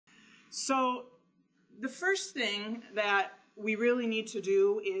So the first thing that we really need to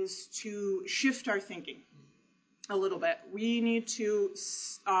do is to shift our thinking a little bit. We need to,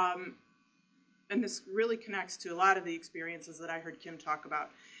 and this really connects to a lot of the experiences that I heard Kim talk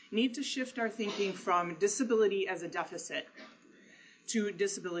about, need to shift our thinking from disability as a deficit to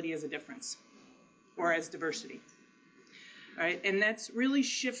disability as a difference, or as diversity. All right? And that's really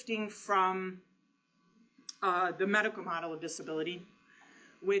shifting from the medical model of disability,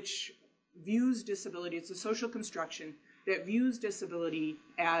 which views disability, it's a social construction that views disability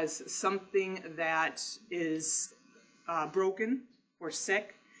as something that is broken or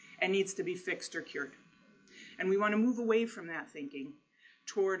sick and needs to be fixed or cured. And we want to move away from that thinking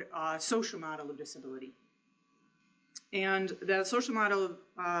toward a social model of disability. And the social model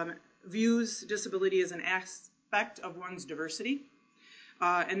views disability as an aspect of one's diversity,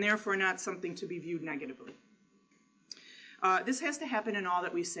 and therefore not something to be viewed negatively. This has to happen in all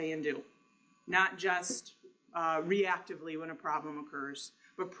that we say and do, not just reactively when a problem occurs,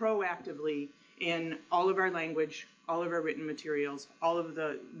 but proactively in all of our language, all of our written materials, all of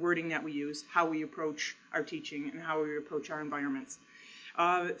the wording that we use, how we approach our teaching, and how we approach our environments.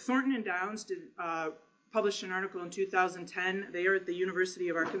 Thornton and Downs published an article in 2010. They are at the University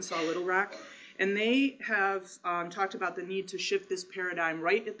of Arkansas, Little Rock, and they have talked about the need to shift this paradigm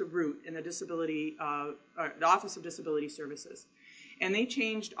right at the root in the disability, the Office of Disability Services. And they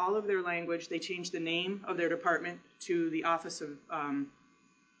changed all of their language. They changed the name of their department to the Office of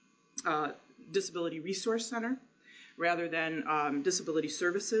Disability Resource Center rather than Disability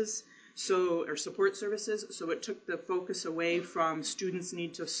Services, or Support Services. So it took the focus away from students'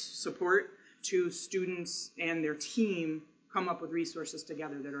 need to support to students and their team come up with resources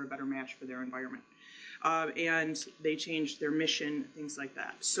together that are a better match for their environment. And they changed their mission, things like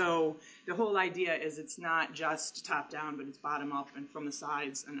that. So the whole idea is it's not just top down, but it's bottom up and from the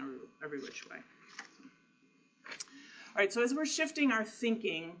sides and every which way. All right, so as we're shifting our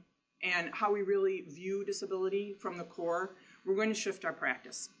thinking and how we really view disability from the core, we're going to shift our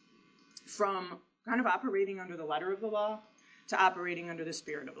practice from kind of operating under the letter of the law to operating under the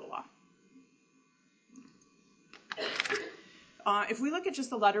spirit of the law. If we look at just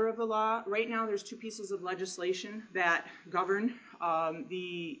the letter of the law, right now there's two pieces of legislation that govern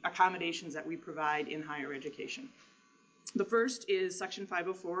the accommodations that we provide in higher education. The first is Section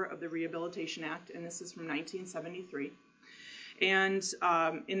 504 of the Rehabilitation Act, and this is from 1973. And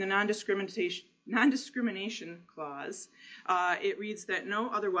in the non-discrimination clause, it reads that no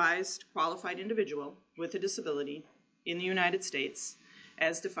otherwise qualified individual with a disability in the United States,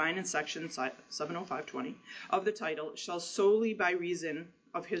 as defined in Section 70520 of the title, shall solely by reason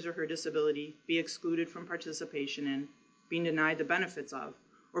of his or her disability be excluded from participation in, being denied the benefits of,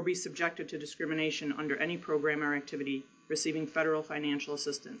 or be subjected to discrimination under any program or activity receiving federal financial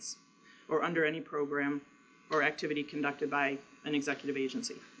assistance, or under any program or activity conducted by an executive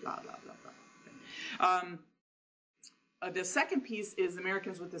agency, blah, blah, blah, blah. Okay. The second piece is the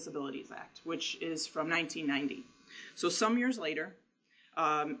Americans with Disabilities Act, which is from 1990. So some years later,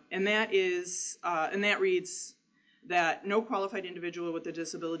 and that reads that no qualified individual with a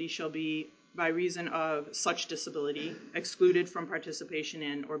disability shall be, by reason of such disability, excluded from participation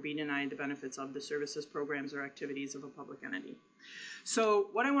in or be denied the benefits of the services, programs, or activities of a public entity. So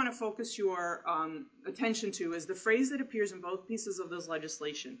what I want to focus your attention to is the phrase that appears in both pieces of this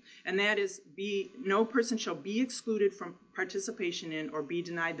legislation, and that is, no person shall be excluded from participation in or be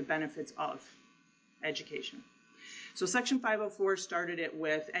denied the benefits of education. So Section 504 started it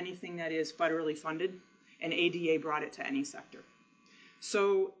with anything that is federally funded, and ADA brought it to any sector.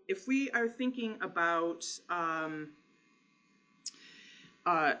 So if we are thinking about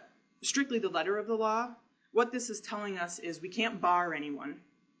strictly the letter of the law, what this is telling us is we can't bar anyone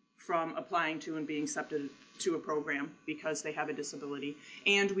from applying to and being accepted to a program because they have a disability,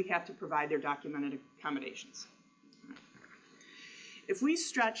 and we have to provide their documented accommodations. If we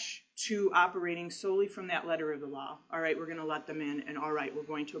stretch to operating solely from that letter of the law, all right, we're going to let them in, and all right, we're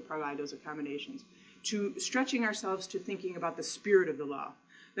going to provide those accommodations, to stretching ourselves to thinking about the spirit of the law,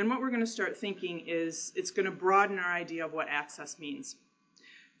 then what we're going to start thinking is it's going to broaden our idea of what access means,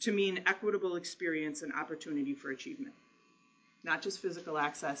 to mean equitable experience and opportunity for achievement. Not just physical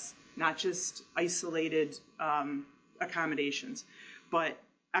access, not just isolated accommodations, but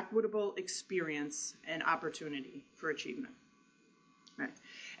equitable experience and opportunity for achievement. Right.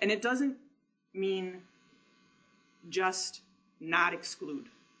 And it doesn't mean just not exclude.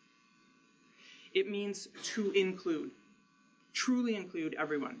 It means to include, truly include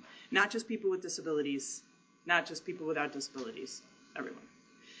everyone, not just people with disabilities, not just people without disabilities, everyone.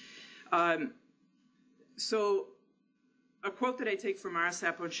 So a quote that I take from Mara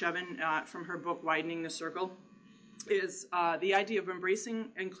Sapod-Shevin from her book, Widening the Circle, is the idea of embracing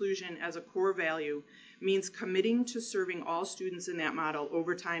inclusion as a core value means committing to serving all students in that model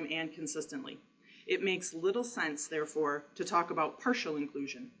over time and consistently. It makes little sense, therefore, to talk about partial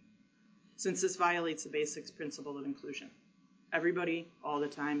inclusion, since this violates the basic principle of inclusion. Everybody, all the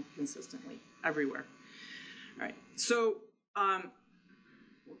time, consistently, everywhere. All right, so,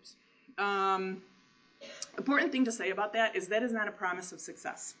 important thing to say about that is not a promise of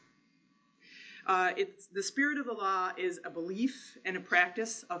success. The spirit of the law is a belief and a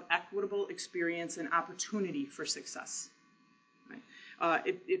practice of equitable experience and opportunity for success. Right?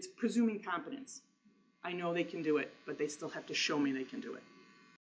 It's presuming competence. I know they can do it, but they still have to show me they can do it.